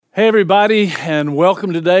Hey everybody, and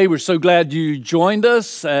welcome today. We're so glad you joined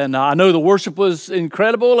us, and I know the worship was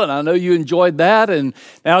incredible, and I know you enjoyed that. And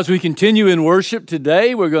now as we continue in worship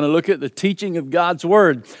today, we're going to look at the teaching of God's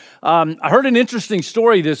Word. I heard an interesting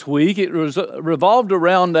story this week. It was revolved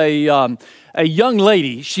around a young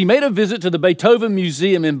lady. She made a visit to the Beethoven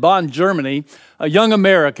Museum in Bonn, Germany, a young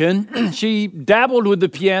American. She dabbled with the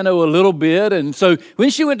piano a little bit, and so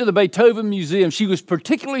when she went to the Beethoven Museum, she was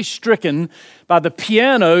particularly stricken by the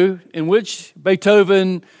piano in which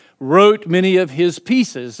Beethoven wrote many of his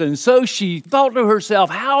pieces. And so she thought to herself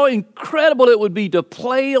how incredible it would be to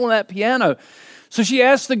play on that piano. So she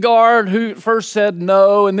asked the guard, who first said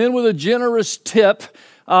no, and then with a generous tip,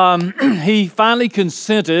 he finally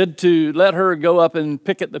consented to let her go up and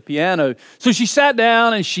pick at the piano. So she sat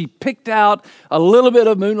down and she picked out a little bit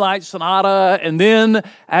of Moonlight Sonata, and then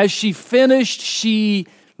as she finished, she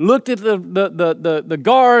looked at the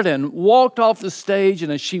guard and walked off the stage,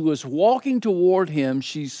 and as she was walking toward him,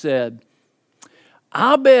 she said,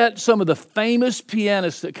 "I bet some of the famous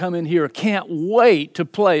pianists that come in here can't wait to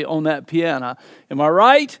play on that piano. Am I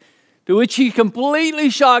right?" To which he completely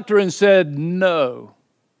shocked her and said, "No."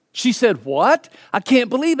 She said, "What? I can't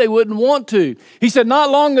believe they wouldn't want to." He said, "Not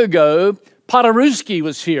long ago, Paderewski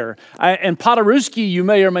was here." And Paderewski, you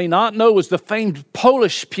may or may not know, was the famed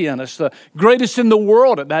Polish pianist, the greatest in the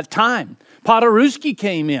world at that time. Paderewski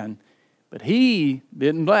came in, but he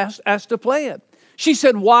didn't ask to play it. She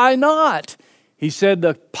said, "Why not?" He said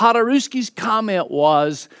the Paderewski's comment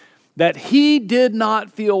was that he did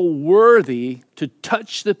not feel worthy to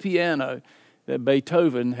touch the piano that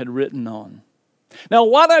Beethoven had written on. Now,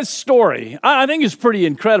 why that story? I think is pretty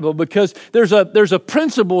incredible because there's a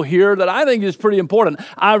principle here that I think is pretty important.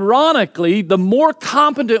 Ironically, the more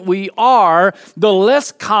competent we are, the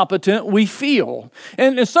less competent we feel.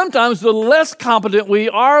 And sometimes the less competent we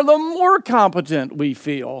are, the more competent we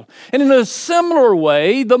feel. And in a similar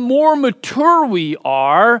way, the more mature we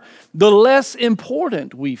are, the less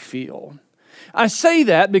important we feel. I say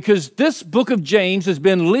that because this book of James has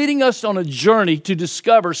been leading us on a journey to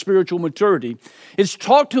discover spiritual maturity. It's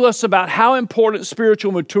talked to us about how important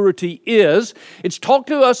spiritual maturity is. It's talked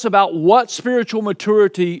to us about what spiritual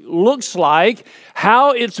maturity looks like,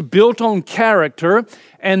 how it's built on character,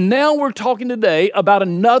 and now we're talking today about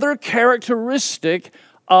another characteristic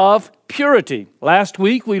of purity. Last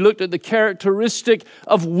week, we looked at the characteristic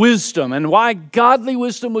of wisdom and why godly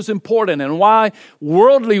wisdom was important and why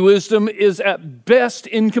worldly wisdom is at best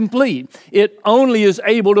incomplete. It only is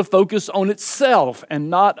able to focus on itself and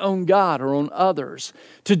not on God or on others.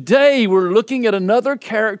 Today, we're looking at another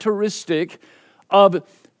characteristic of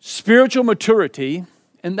spiritual maturity,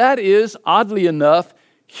 and that is, oddly enough,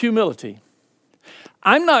 humility.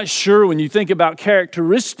 I'm not sure when you think about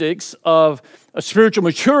characteristics of a spiritual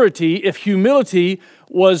maturity, if humility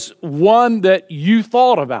was one that you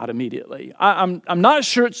thought about immediately. I'm not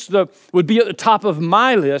sure would be at the top of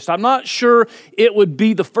my list. I'm not sure it would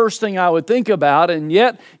be the first thing I would think about, and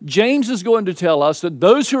yet James is going to tell us that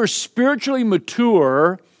those who are spiritually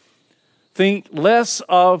mature think less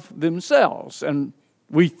of themselves. And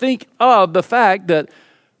we think of the fact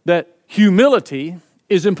that humility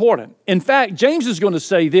is important. In fact, James is going to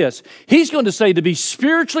say this. He's going to say to be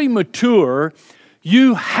spiritually mature,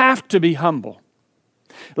 you have to be humble.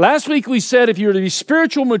 Last week we said if you're to be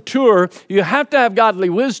spiritually mature, you have to have godly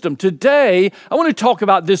wisdom. Today, I want to talk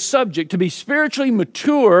about this subject. To be spiritually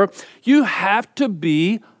mature, you have to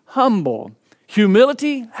be humble.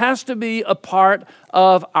 Humility has to be a part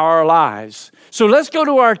of our lives. So let's go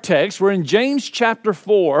to our text. We're in James chapter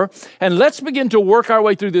 4, and let's begin to work our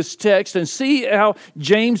way through this text and see how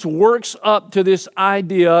James works up to this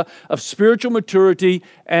idea of spiritual maturity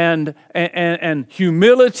and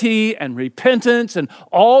humility and repentance and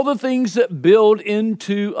all the things that build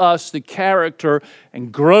into us the character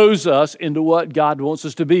and grows us into what God wants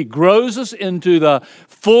us to be, grows us into the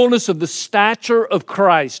fullness of the stature of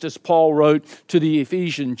Christ, as Paul wrote to the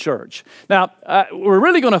Ephesian church. Now, we're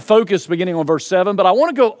really going to focus beginning on verse 7, but I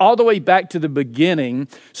want to go all the way back to the beginning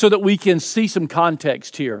so that we can see some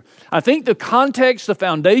context here. I think the context, the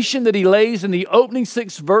foundation that he lays in the opening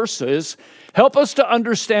 6 verses help us to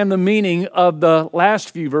understand the meaning of the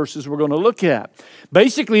last few verses we're going to look at.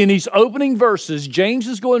 Basically, in these opening verses, James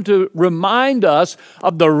is going to remind us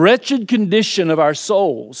of the wretched condition of our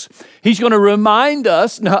souls. He's going to remind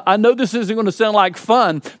us, now I know this isn't going to sound like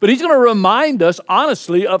fun, but he's going to remind us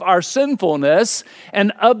honestly of our sinfulness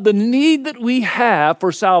and of the need that we have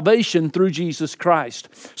for salvation through Jesus Christ.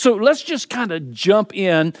 So let's just kind of jump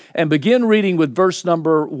in and begin reading with verse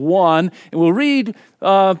number 1, and we'll read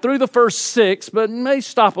through the first 6, but may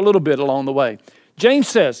stop a little bit along the way. James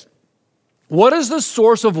says, What is the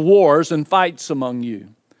source of wars and fights among you?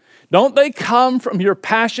 Don't they come from your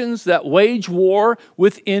passions that wage war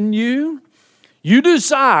within you? You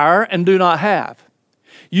desire and do not have.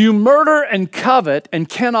 You murder and covet and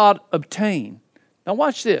cannot obtain. Now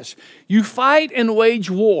watch this. You fight and wage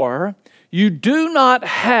war. You do not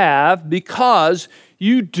have because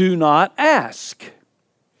you do not ask.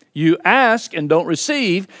 You ask and don't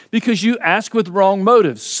receive because you ask with wrong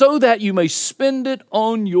motives, so that you may spend it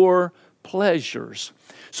on your pleasures.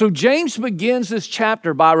 So James begins this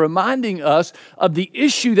chapter by reminding us of the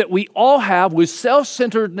issue that we all have with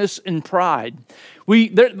self-centeredness and pride.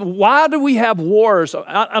 Why do we have wars?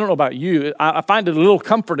 I don't know about you. I find it a little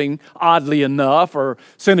comforting, oddly enough, or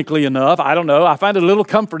cynically enough. I don't know. I find it a little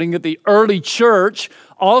comforting that the early church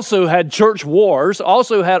also had church wars,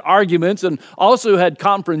 also had arguments, and also had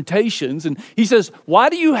confrontations. And he says, why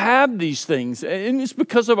do you have these things? And it's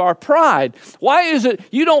because of our pride. Why is it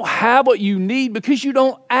you don't have what you need? Because you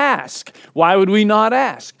don't ask. Why would we not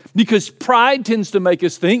ask? Because pride tends to make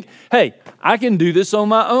us think, hey, I can do this on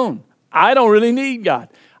my own. I don't really need God.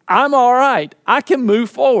 I'm all right. I can move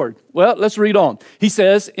forward. Well, let's read on. He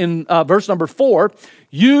says in verse number 4,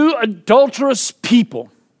 you adulterous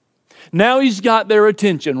people. Now he's got their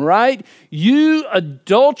attention, right? You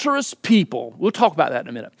adulterous people. We'll talk about that in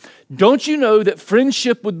a minute. Don't you know that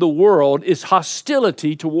friendship with the world is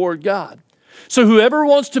hostility toward God? So whoever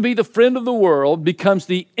wants to be the friend of the world becomes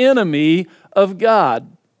the enemy of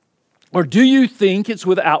God. Or do you think it's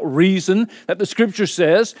without reason that the Scripture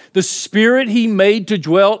says the Spirit He made to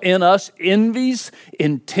dwell in us envies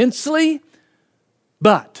intensely,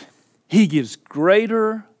 but He gives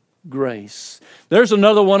greater grace? There's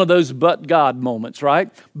another one of those but God moments,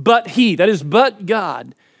 right? But He, that is but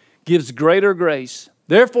God, gives greater grace.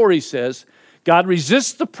 Therefore, He says, God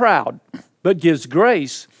resists the proud, but gives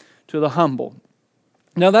grace to the humble.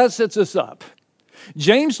 Now that sets us up.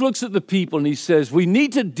 James looks at the people and he says, we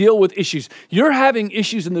need to deal with issues. You're having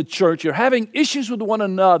issues in the church. You're having issues with one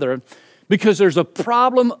another because there's a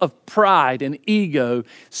problem of pride and ego,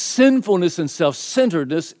 sinfulness and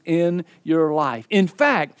self-centeredness in your life. In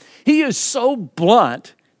fact, he is so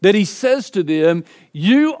blunt that he says to them,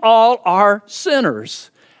 you all are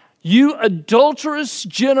sinners. You adulterous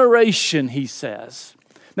generation, he says.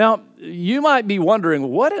 Now, you might be wondering,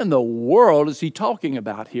 what in the world is he talking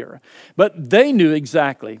about here? But they knew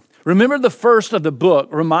exactly. Remember, the first of the book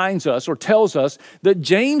reminds us or tells us that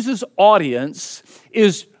James's audience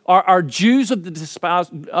are Jews of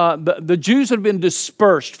the Jews have been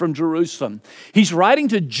dispersed from Jerusalem. He's writing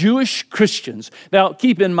to Jewish Christians. Now,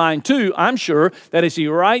 keep in mind, too, I'm sure that as he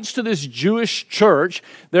writes to this Jewish church,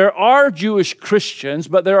 there are Jewish Christians,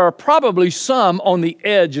 but there are probably some on the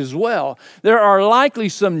edge as well. There are likely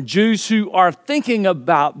some Jews who are thinking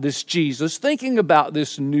about this Jesus, thinking about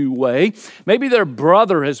this new way. Maybe their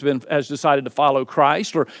brother has decided to follow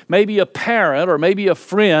Christ, or maybe a parent, or maybe a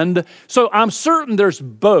friend. So I'm certain there's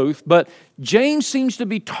both. But James seems to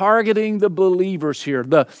be targeting the believers here,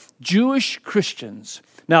 the Jewish Christians.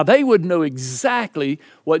 Now, they would know exactly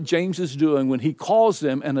what James is doing when he calls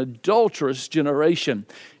them an adulterous generation.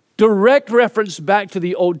 Direct reference back to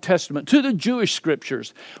the Old Testament, to the Jewish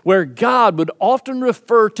scriptures, where God would often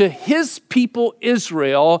refer to his people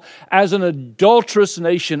Israel as an adulterous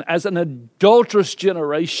nation, as an adulterous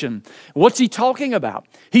generation. What's he talking about?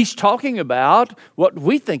 He's talking about what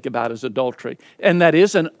we think about as adultery, and that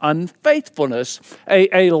is an unfaithfulness,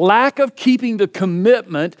 a lack of keeping the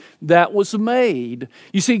commitment that was made.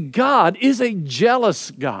 You see, God is a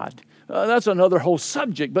jealous God. That's another whole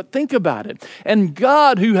subject, but think about it. And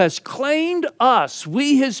God, who has claimed us,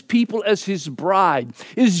 we his people as his bride,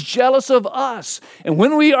 is jealous of us. And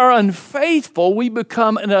when we are unfaithful, we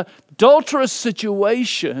become an adulterous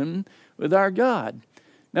situation with our God.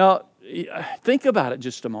 Now, think about it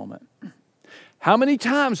just a moment. How many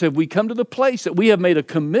times have we come to the place that we have made a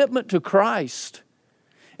commitment to Christ,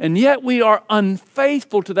 and yet we are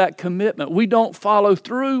unfaithful to that commitment? We don't follow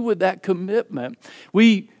through with that commitment.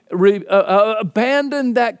 We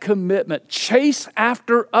abandon that commitment, chase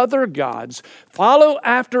after other gods, follow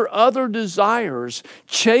after other desires,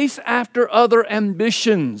 chase after other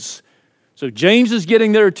ambitions. So James is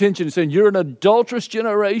getting their attention and saying, you're an adulterous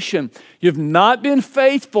generation. You've not been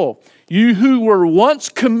faithful. You who were once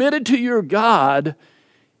committed to your God,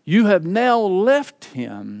 you have now left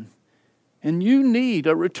him, and you need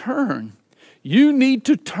a return. You need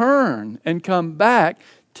to turn and come back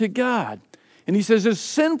to God. And he says, as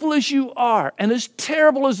sinful as you are and as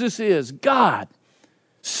terrible as this is, God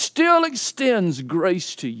still extends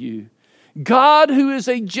grace to you. God, who is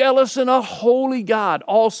a jealous and a holy God,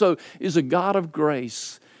 also is a God of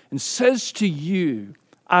grace and says to you,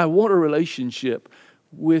 I want a relationship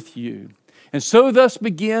with you. And so thus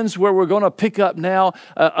begins where we're going to pick up now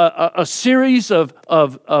a series of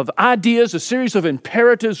ideas, a series of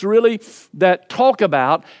imperatives really that talk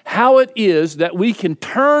about how it is that we can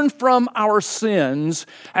turn from our sins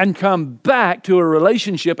and come back to a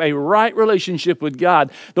relationship, a right relationship with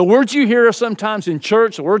God. The words you hear sometimes in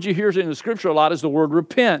church, the words you hear in the scripture a lot is the word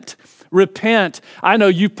repent. Repent. I know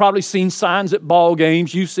you've probably seen signs at ball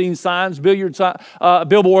games. You've seen signs,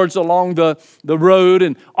 billboards along the road,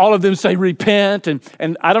 and all of them say repent.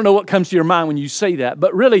 And I don't know what comes to your mind when you say that,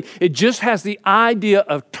 but really it just has the idea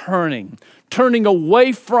of turning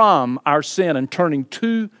away from our sin and turning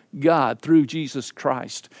to God through Jesus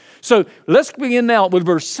Christ. So let's begin now with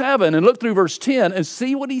verse 7 and look through verse 10 and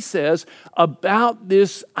see what he says about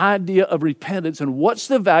this idea of repentance and what's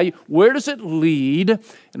the value, where does it lead,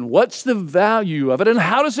 and what's the value of it, and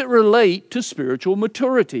how does it relate to spiritual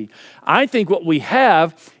maturity. I think what we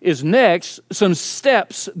have is next some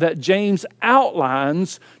steps that James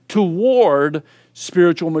outlines toward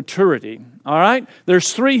spiritual maturity. All right?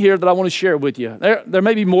 There's 3 here that I want to share with you. There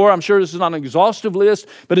may be more. I'm sure this is not an exhaustive list,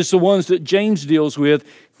 but it's the ones that James deals with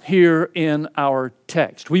here in our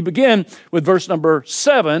text. We begin with verse number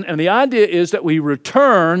 7, and the idea is that we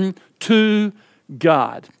return to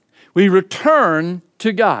God. We return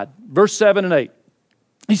to God. Verse 7 and 8.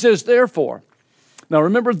 He says, therefore. Now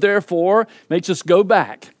remember, therefore makes us go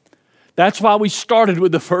back. That's why we started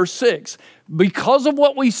with the first 6. Because of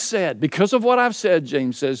what we said, because of what I've said,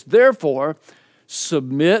 James says, therefore,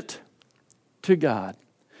 submit to God.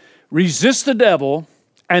 Resist the devil,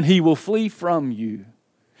 and he will flee from you.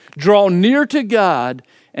 Draw near to God,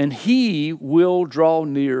 and he will draw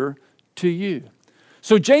near to you.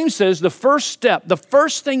 So James says the first step, the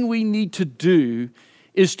first thing we need to do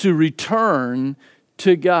is to return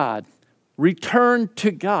to God. Return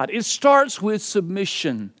to God. It starts with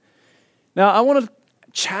submission. Now, I want to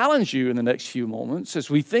challenge you in the next few moments as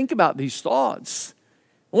we think about these thoughts.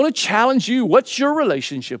 I want to challenge you. What's your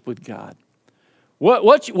relationship with God?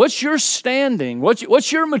 What's your standing?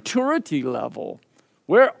 What's your maturity level?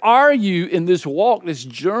 Where are you in this walk, this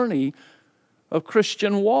journey of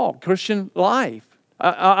Christian life?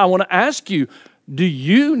 I want to ask you, do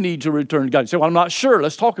you need to return to God? You say, well, I'm not sure.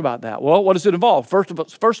 Let's talk about that. Well, what does it involve?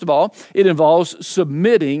 First of all, it involves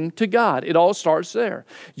submitting to God. It all starts there.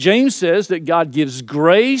 James says that God gives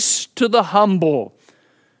grace to the humble,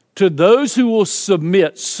 to those who will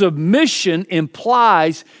submit. Submission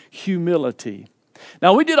implies humility.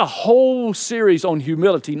 Now, we did a whole series on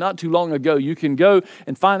humility not too long ago. You can go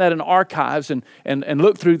and find that in archives and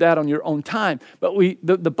look through that on your own time. But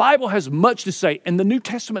the Bible has much to say, and the New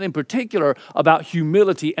Testament in particular, about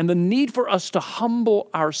humility and the need for us to humble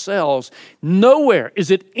ourselves. Nowhere is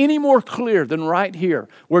it any more clear than right here,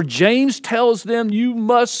 where James tells them you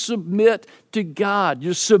must submit to God.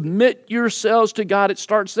 You submit yourselves to God. It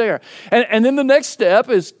starts there. And then the next step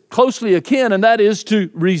is closely akin, and that is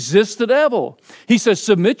to resist the devil. He says,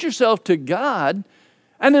 submit yourself to God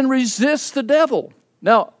and then resist the devil.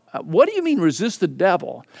 Now, what do you mean resist the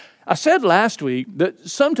devil? I said last week that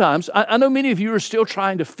sometimes, I know many of you are still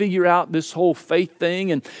trying to figure out this whole faith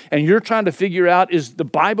thing, and you're trying to figure out, is the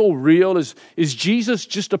Bible real? Is Jesus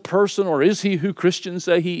just a person, or is he who Christians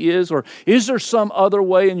say he is? Or is there some other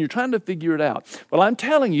way? And you're trying to figure it out. Well, I'm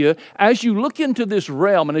telling you, as you look into this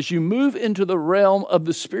realm, and as you move into the realm of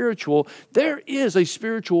the spiritual, there is a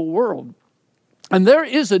spiritual world. And there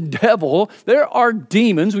is a devil, there are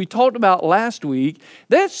demons, we talked about last week.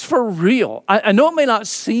 That's for real. I know it may not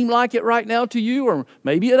seem like it right now to you, or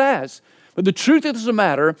maybe it has. But the truth of the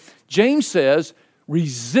matter, James says,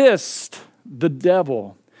 resist the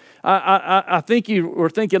devil. I think you were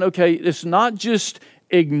thinking, okay, it's not just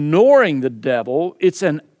ignoring the devil, it's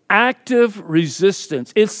an active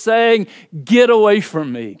resistance. It's saying, get away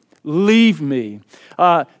from me. Leave me.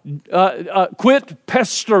 Quit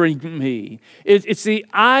pestering me. It's the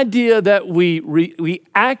idea that we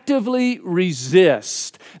actively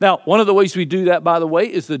resist. Now, one of the ways we do that, by the way,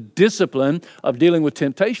 is the discipline of dealing with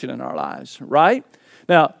temptation in our lives, right?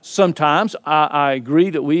 Now, sometimes I agree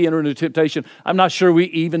that we enter into temptation. I'm not sure we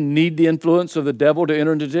even need the influence of the devil to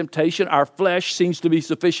enter into temptation. Our flesh seems to be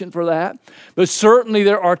sufficient for that. But certainly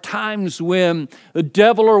there are times when the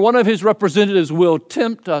devil or one of his representatives will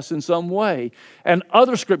tempt us in some way. And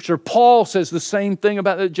other scripture, Paul says the same thing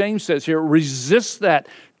about that James says here. Resist that.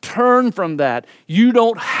 Turn from that. You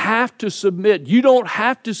don't have to submit. You don't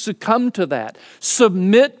have to succumb to that.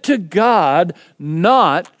 Submit to God,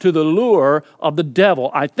 not to the lure of the devil.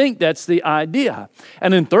 I think that's the idea.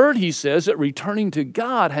 And then third, he says that returning to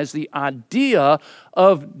God has the idea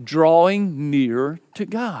of drawing near to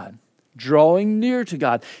God. drawing near to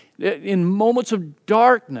God. In moments of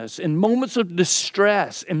darkness, in moments of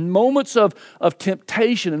distress, in moments of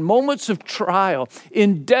temptation, in moments of trial,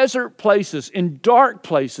 in desert places, in dark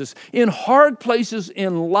places, in hard places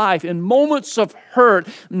in life, in moments of hurt,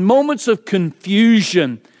 moments of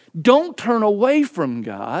confusion, don't turn away from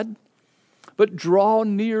God, but draw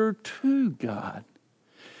near to God.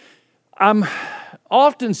 I'm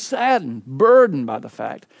often saddened, burdened by the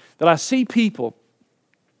fact that I see people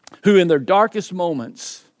who in their darkest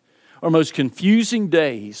moments or most confusing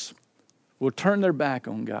days will turn their back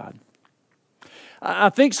on God. I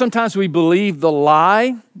think sometimes we believe the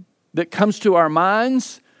lie that comes to our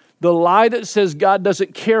minds, the lie that says God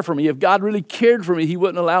doesn't care for me. If God really cared for me, He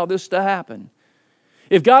wouldn't allow this to happen.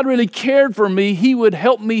 If God really cared for me, He would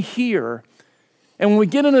help me here. And when we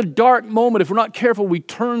get in a dark moment, if we're not careful, we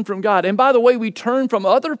turn from God. And by the way, we turn from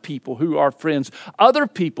other people who are friends, other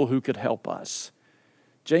people who could help us.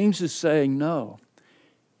 James is saying, no.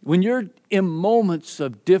 When you're in moments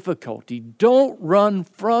of difficulty, don't run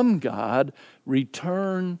from God,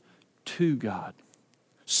 return to God.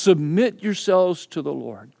 Submit yourselves to the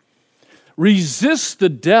Lord. Resist the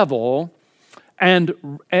devil and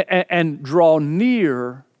draw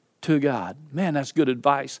near to God. Man, that's good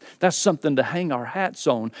advice. That's something to hang our hats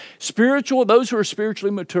on. Those who are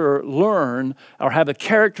spiritually mature learn or have a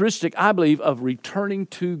characteristic, I believe, of returning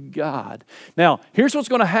to God. Now, here's what's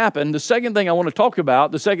going to happen. The second thing I want to talk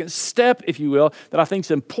about, the second step, if you will, that I think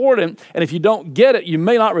is important, and if you don't get it, you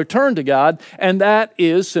may not return to God, and that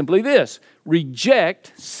is simply this: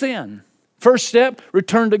 reject sin. First step,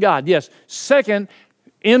 return to God. Yes. Second,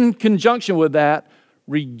 in conjunction with that,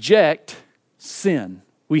 reject sin.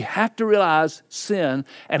 We have to realize sin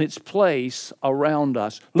and its place around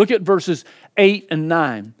us. Look at verses 8 and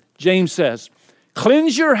 9. James says,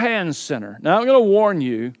 cleanse your hands, sinner. Now I'm going to warn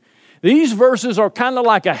you, these verses are kind of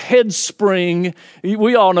like a head spring.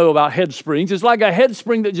 We all know about head springs. It's like a head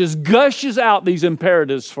spring that just gushes out these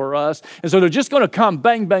imperatives for us. And so they're just going to come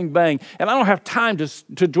bang, bang, bang. And I don't have time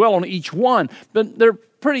to dwell on each one, but they're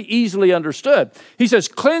pretty easily understood. He says,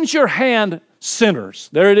 cleanse your hand, sinners.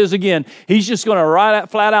 There it is again. He's just going to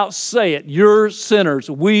flat out say it. You're sinners.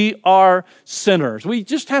 We are sinners. We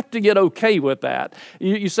just have to get okay with that.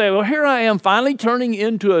 You say, well, here I am finally turning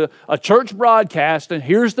into a church broadcast, and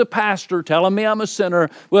here's the pastor telling me I'm a sinner.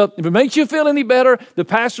 Well, if it makes you feel any better, the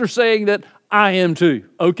pastor's saying that I am too,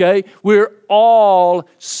 okay? We're all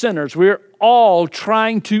sinners. We're all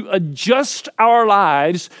trying to adjust our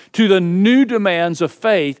lives to the new demands of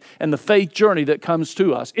faith and the faith journey that comes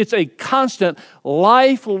to us. It's a constant,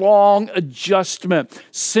 lifelong adjustment.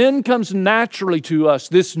 Sin comes naturally to us.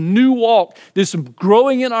 This new walk, this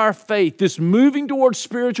growing in our faith, this moving towards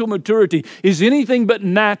spiritual maturity is anything but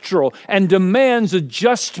natural and demands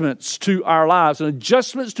adjustments to our lives and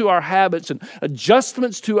adjustments to our habits and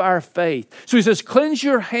adjustments to our faith. So he says, cleanse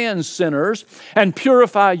your hands, sinners, and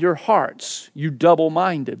purify your hearts, you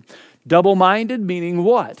double-minded. Double-minded meaning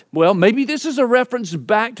what? Well, maybe this is a reference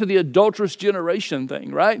back to the adulterous generation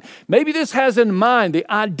thing, right? Maybe this has in mind the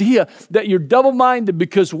idea that you're double-minded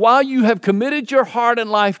because while you have committed your heart and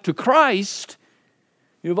life to Christ,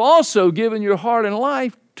 you've also given your heart and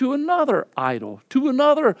life to another idol, to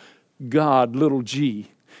another god, little g.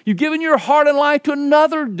 You've given your heart and life to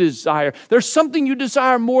another desire. There's something you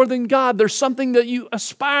desire more than God. There's something that you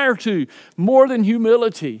aspire to more than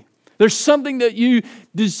humility. There's something that you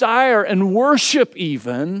desire and worship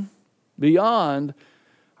even beyond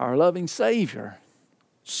our loving Savior.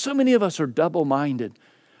 So many of us are double-minded.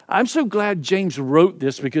 I'm so glad James wrote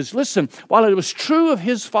this because, listen, while it was true of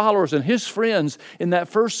his followers and his friends in that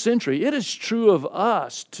first century, it is true of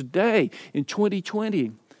us today in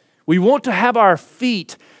 2020. We want to have our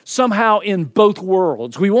feet somehow in both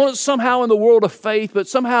worlds. We want it somehow in the world of faith, but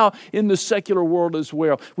somehow in the secular world as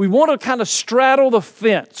well. We want to kind of straddle the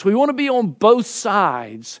fence. We want to be on both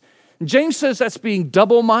sides. And James says that's being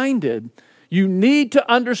double-minded. You need to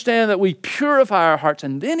understand that we purify our hearts.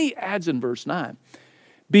 And then he adds in verse 9,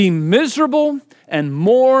 be miserable and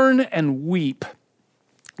mourn and weep.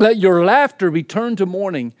 Let your laughter be turned to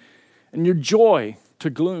mourning and your joy to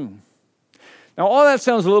gloom. Now, all that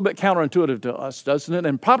sounds a little bit counterintuitive to us, doesn't it?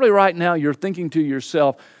 And probably right now you're thinking to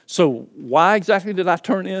yourself, so why exactly did I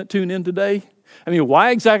tune in today? I mean,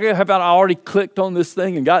 why exactly have I already clicked on this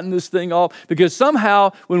thing and gotten this thing off? Because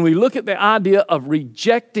somehow when we look at the idea of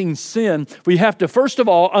rejecting sin, we have to first of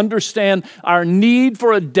all understand our need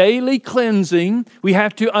for a daily cleansing. We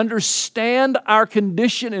have to understand our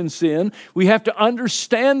condition in sin. We have to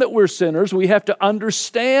understand that we're sinners. We have to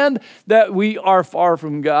understand that we are far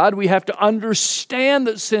from God. We have to understand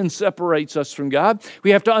that sin separates us from God. We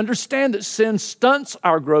have to understand that sin stunts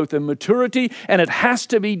our growth and maturity, and it has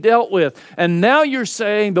to be dealt with. And now you're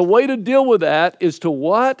saying the way to deal with that is to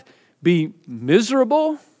what? Be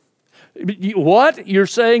miserable? What? You're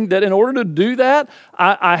saying that in order to do that,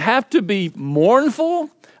 I have to be mournful?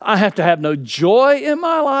 I have to have no joy in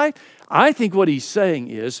my life? I think what he's saying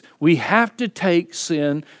is we have to take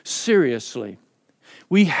sin seriously.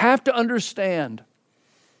 We have to understand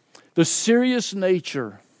the serious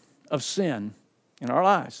nature of sin in our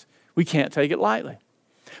lives. We can't take it lightly.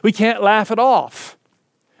 We can't laugh it off.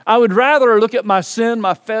 I would rather look at my sin,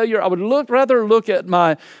 my failure. I would rather look at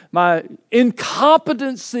my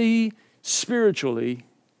incompetency spiritually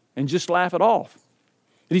and just laugh it off.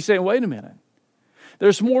 And he's saying, wait a minute.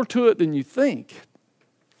 There's more to it than you think.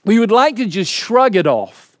 We would like to just shrug it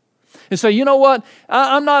off and say, you know what?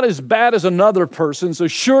 I'm not as bad as another person, so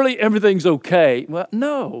surely everything's okay. Well,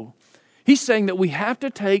 no. He's saying that we have to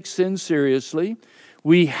take sin seriously.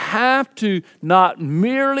 We have to not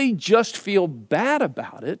merely just feel bad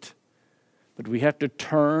about it, but we have to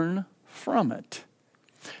turn from it.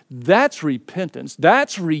 That's repentance.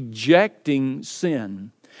 That's rejecting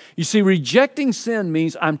sin. You see, rejecting sin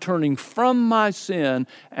means I'm turning from my sin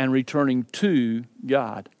and returning to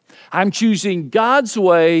God. I'm choosing God's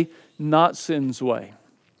way, not sin's way.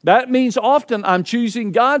 That means often I'm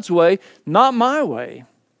choosing God's way, not my way.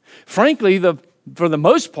 Frankly, for the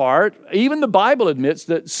most part, even the Bible admits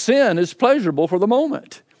that sin is pleasurable for the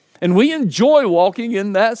moment. And we enjoy walking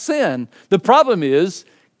in that sin. The problem is,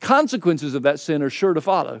 consequences of that sin are sure to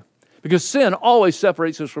follow. Because sin always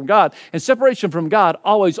separates us from God. And separation from God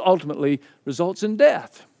always ultimately results in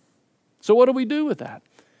death. So what do we do with that?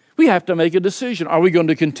 We have to make a decision. Are we going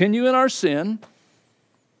to continue in our sin?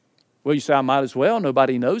 Well, you say, I might as well.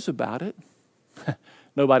 Nobody knows about it.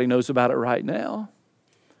 Nobody knows about it right now.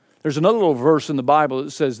 There's another little verse in the Bible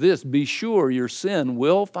that says this, be sure your sin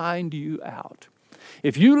will find you out.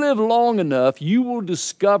 If you live long enough, you will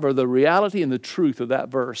discover the reality and the truth of that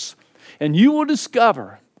verse. And you will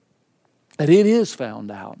discover that it is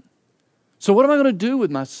found out. So what am I going to do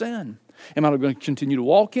with my sin? Am I going to continue to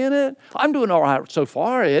walk in it? I'm doing all right so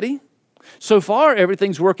far, Eddie. So far,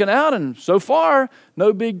 everything's working out, and so far,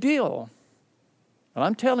 no big deal. And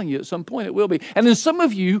I'm telling you, at some point it will be. And then some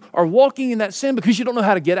of you are walking in that sin because you don't know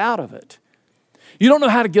how to get out of it. You don't know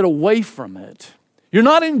how to get away from it. You're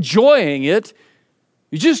not enjoying it.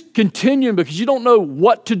 You're just continuing because you don't know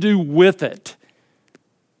what to do with it.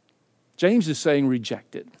 James is saying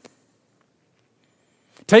reject it.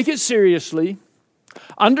 Take it seriously.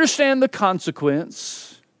 Understand the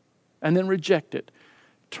consequence. And then reject it.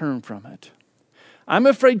 Turn from it. I'm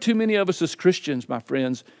afraid too many of us as Christians, my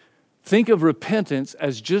friends, think of repentance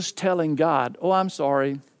as just telling God, oh, I'm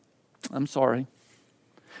sorry. I'm sorry.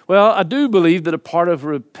 Well, I do believe that a part of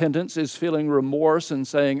repentance is feeling remorse and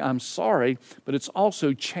saying, I'm sorry, but it's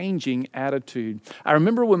also changing attitude. I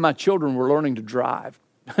remember when my children were learning to drive.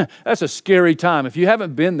 That's a scary time. If you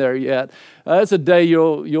haven't been there yet, that's a day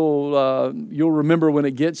you'll remember when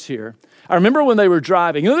it gets here. I remember when they were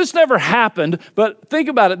driving. This never happened, but think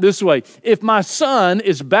about it this way. If my son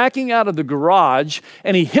is backing out of the garage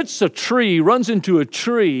and he hits a tree, runs into a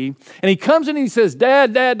tree, and he comes in and he says,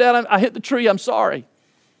 Dad, I hit the tree, I'm sorry.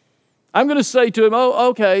 I'm going to say to him, oh,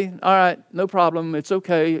 okay, all right, no problem. It's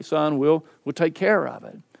okay, son, we'll take care of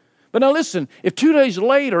it. But now listen, if 2 days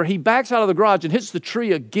later he backs out of the garage and hits the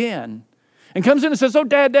tree again and comes in and says, oh,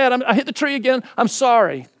 Dad, I hit the tree again, I'm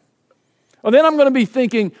sorry. Well, then I'm going to be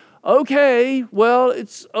thinking, okay, well,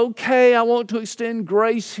 it's okay. I want to extend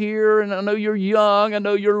grace here, and I know you're young. I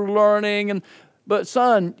know you're learning, but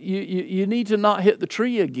son, you need to not hit the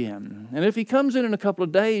tree again. And if he comes in a couple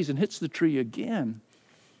of days and hits the tree again,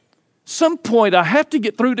 some point I have to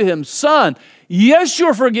get through to him, son, yes,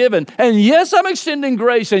 you're forgiven, and yes, I'm extending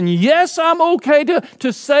grace, and yes, I'm okay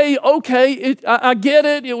to say, okay, I get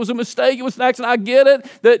it. It was a mistake. It was an accident. I get it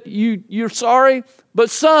that you're sorry, but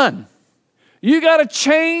son, you got to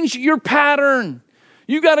change your pattern.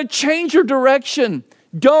 You got to change your direction.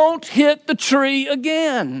 Don't hit the tree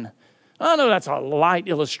again. I know that's a light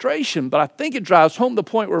illustration, but I think it drives home the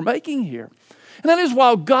point we're making here. And that is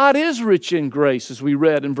while God is rich in grace, as we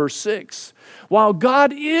read in verse 6, while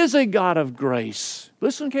God is a God of grace,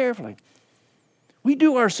 listen carefully, We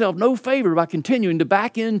do ourselves no favor by continuing to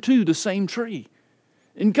back into the same tree.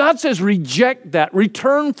 And God says reject that,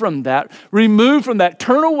 return from that, remove from that,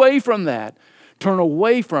 turn away from that. Turn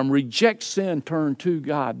away from, reject sin, turn to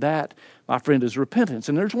God. That, my friend, is repentance.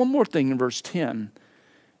 And there's one more thing in verse 10.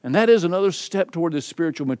 And that is another step toward this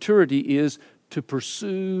spiritual maturity is to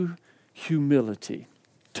pursue humility.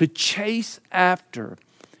 To chase after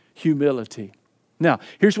humility. Now,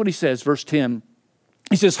 here's what he says, verse 10.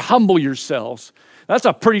 He says, humble yourselves. That's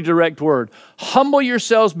a pretty direct word. Humble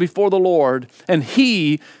yourselves before the Lord, and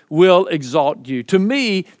He will exalt you. To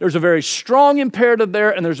me, there's a very strong imperative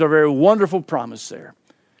there, and there's a very wonderful promise there.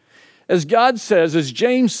 As God says, as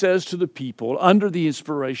James says to the people, under the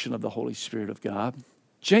inspiration of the Holy Spirit of God,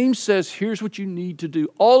 James says, here's what you need to do.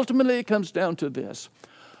 Ultimately, it comes down to this.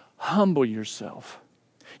 Humble yourself.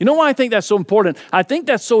 You know why I think that's so important? I think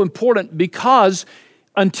that's so important because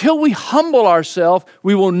until we humble ourselves,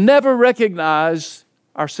 we will never recognize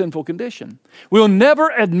our sinful condition. We'll never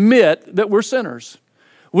admit that we're sinners.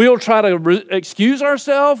 We'll try to excuse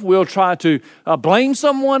ourselves. We'll try to blame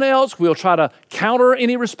someone else. We'll try to counter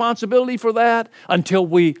any responsibility for that until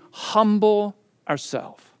we humble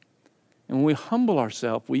ourselves. And when we humble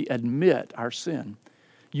ourselves, we admit our sin.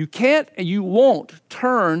 You can't and you won't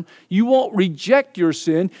turn, you won't reject your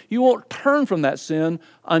sin, you won't turn from that sin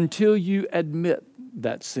until you admit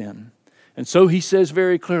that sin. And so he says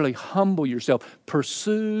very clearly, humble yourself,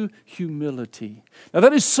 pursue humility. Now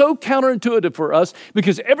that is so counterintuitive for us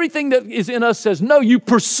because everything that is in us says, no, you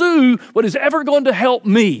pursue what is ever going to help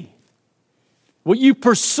me. Well, you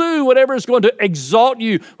pursue whatever is going to exalt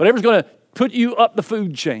you, whatever is going to put you up the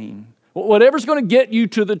food chain, whatever's going to get you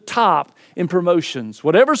to the top in promotions,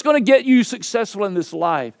 whatever's going to get you successful in this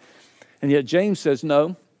life. And yet James says,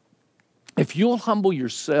 no, if you'll humble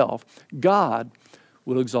yourself, God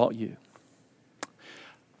will exalt you.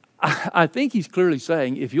 I think he's clearly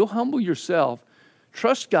saying, if you'll humble yourself,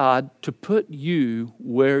 trust God to put you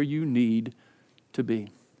where you need to be.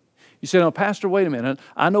 You say, no, Pastor, wait a minute.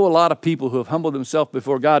 I know a lot of people who have humbled themselves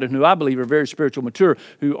before God and who I believe are very spiritual mature,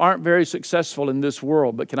 who aren't very successful in this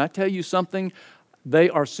world. But can I tell you something? They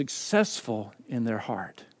are successful in their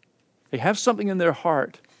heart. They have something in their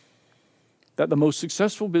heart that the most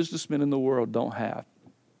successful businessmen in the world don't have.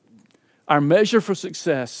 Our measure for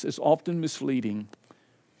success is often misleading.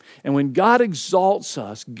 And when God exalts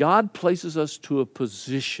us, God places us to a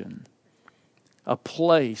position, a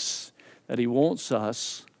place that He wants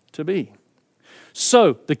us to be.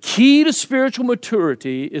 So, the key to spiritual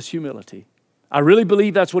maturity is humility. I really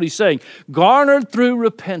believe that's what he's saying. Garnered through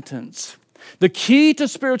repentance. The key to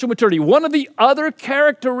spiritual maturity, one of the other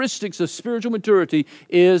characteristics of spiritual maturity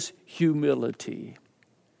is humility.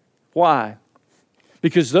 Why?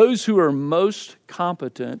 Because those who are most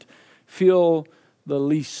competent feel the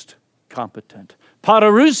least competent.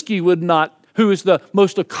 Paderewski who is the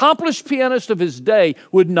most accomplished pianist of his day,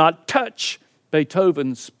 would not touch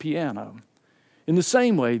Beethoven's piano. In the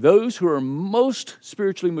same way, those who are most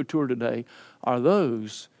spiritually mature today are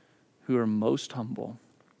those who are most humble.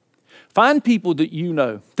 Find people that you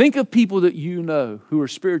know. Think of people that you know who are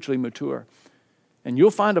spiritually mature. And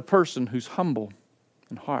you'll find a person who's humble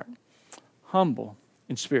in heart, humble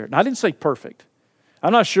in spirit. And I didn't say perfect.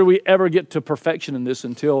 I'm not sure we ever get to perfection in this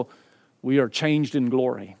until we are changed in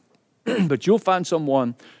glory. But you'll find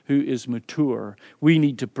someone who is mature. We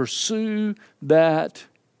need to pursue that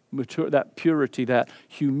purity, that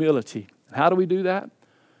humility. How do we do that?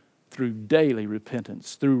 Through daily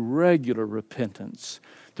repentance, through regular repentance,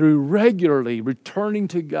 through regularly returning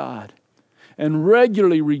to God and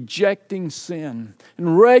regularly rejecting sin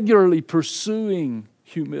and regularly pursuing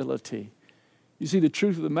humility. You see, the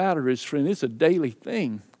truth of the matter is, friend, it's a daily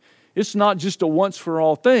thing. It's not just a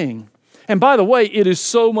once-for-all thing. And by the way, it is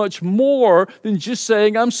so much more than just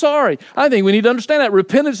saying, I'm sorry. I think we need to understand that.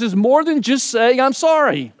 Repentance is more than just saying, I'm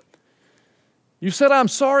sorry. You said, I'm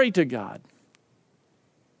sorry to God.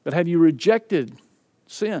 But have you rejected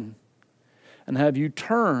sin? And have you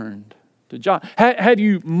turned to God? Have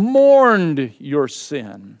you mourned your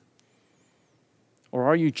sin? Or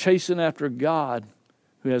are you chasing after God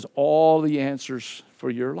who has all the answers for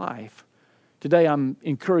your life? Today I'm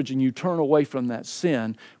encouraging you, turn away from that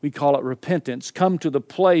sin. We call it repentance. Come to the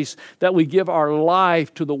place that we give our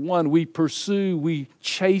life to the one we pursue, we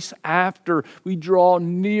chase after, we draw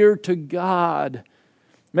near to God.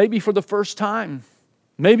 Maybe for the first time.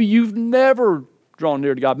 Maybe you've never drawn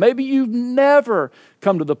near to God. Maybe you've never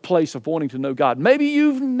come to the place of wanting to know God. Maybe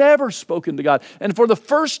you've never spoken to God. And for the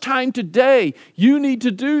first time today, you need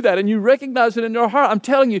to do that and you recognize it in your heart. I'm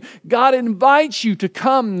telling you, God invites you to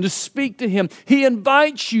come to speak to Him. He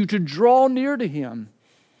invites you to draw near to Him.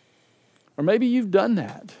 Or maybe you've done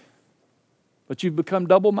that, but you've become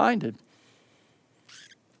double-minded.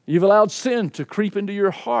 You've allowed sin to creep into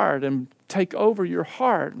your heart and take over your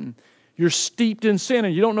heart, and you're steeped in sin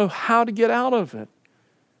and you don't know how to get out of it.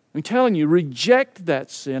 I'm telling you, reject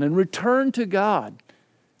that sin and return to God.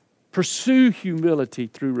 Pursue humility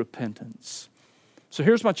through repentance. So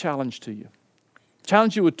here's my challenge to you.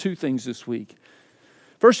 Challenge you with two things this week.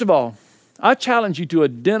 First of all, I challenge you to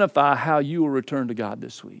identify how you will return to God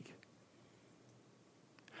this week.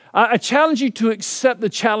 I challenge you to accept the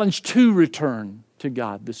challenge to return to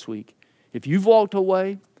God this week. If you've walked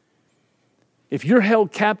away, if you're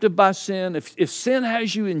held captive by sin, if sin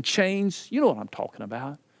has you in chains, you know what I'm talking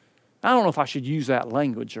about. I don't know if I should use that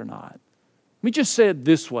language or not. Let me just say it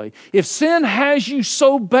this way. If sin has you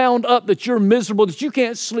so bound up that you're miserable, that you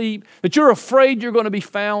can't sleep, that you're afraid you're going to be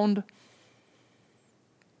found,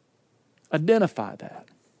 identify that.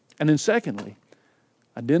 And then secondly,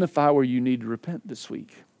 identify where you need to repent this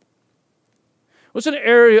week. What's an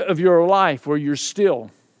area of your life where you're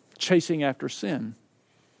still chasing after sin?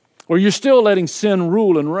 Where you're still letting sin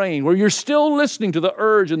rule and reign? Where you're still listening to the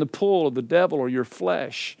urge and the pull of the devil or your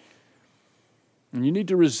flesh? And you need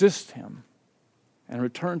to resist him and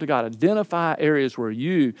return to God. Identify areas where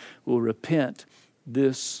you will repent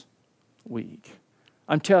this week.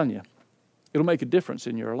 I'm telling you, it'll make a difference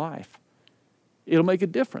in your life. It'll make a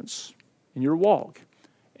difference in your walk.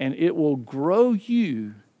 And it will grow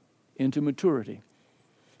you into maturity.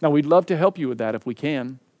 Now, we'd love to help you with that if we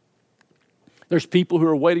can. There's people who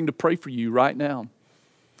are waiting to pray for you right now.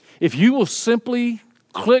 If you will simply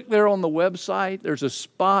click there on the website, there's a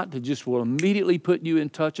spot that just will immediately put you in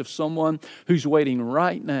touch with someone who's waiting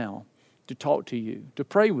right now to talk to you, to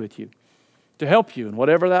pray with you, to help you in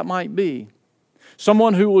whatever that might be.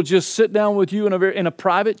 Someone who will just sit down with you in a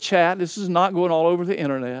private chat. This is not going all over the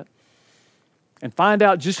internet. And find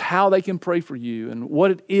out just how they can pray for you and what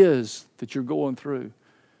it is that you're going through.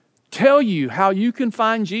 Tell you how you can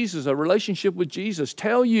find Jesus, a relationship with Jesus.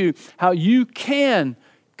 Tell you how you can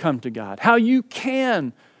come to God, how you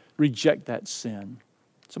can reject that sin.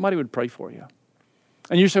 Somebody would pray for you.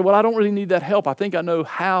 And you say, well, I don't really need that help. I think I know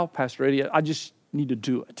how, Pastor Eddie. I just need to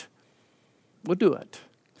do it. Well, do it.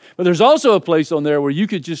 But there's also a place on there where you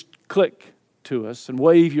could just click to us and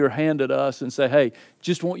wave your hand at us and say, hey,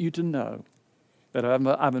 just want you to know that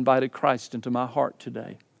I've invited Christ into my heart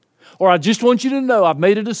today. Or I just want you to know I've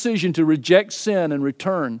made a decision to reject sin and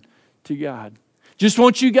return to God. Just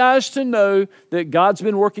want you guys to know that God's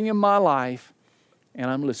been working in my life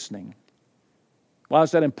and I'm listening. Why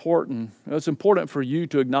is that important? Well, it's important for you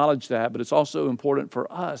to acknowledge that, but it's also important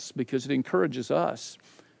for us because it encourages us.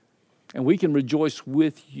 And we can rejoice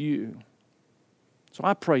with you. So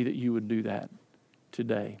I pray that you would do that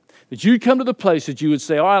today. That you'd come to the place that you would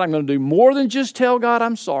say, all right, I'm going to do more than just tell God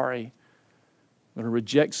I'm sorry. I'm going to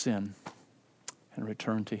reject sin and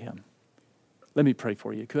return to Him. Let me pray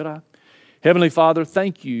for you, could I? Heavenly Father,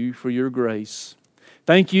 thank you for your grace.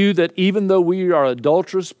 Thank you that even though we are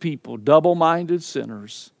adulterous people, double-minded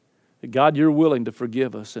sinners, that God, you're willing to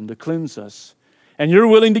forgive us and to cleanse us. And you're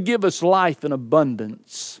willing to give us life in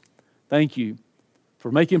abundance. Thank you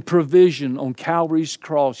for making provision on Calvary's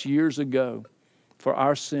cross years ago for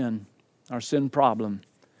our sin problem.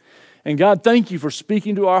 And God, thank you for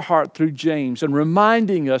speaking to our heart through James and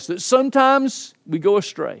reminding us that sometimes we go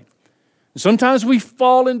astray. Sometimes we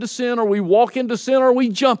fall into sin or we walk into sin or we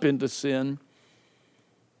jump into sin.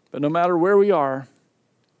 But no matter where we are,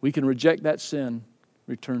 we can reject that sin,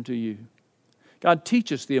 return to you. God,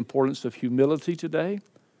 teach us the importance of humility today,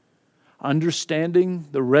 understanding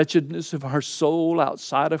the wretchedness of our soul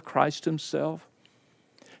outside of Christ Himself.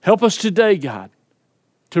 Help us today, God,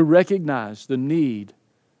 to recognize the need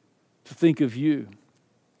to think of you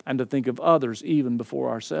and to think of others even before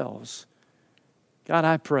ourselves. God,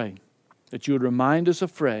 I pray that you would remind us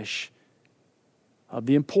afresh of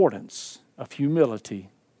the importance of humility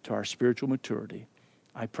to our spiritual maturity.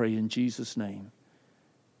 I pray in Jesus' name,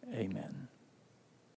 amen.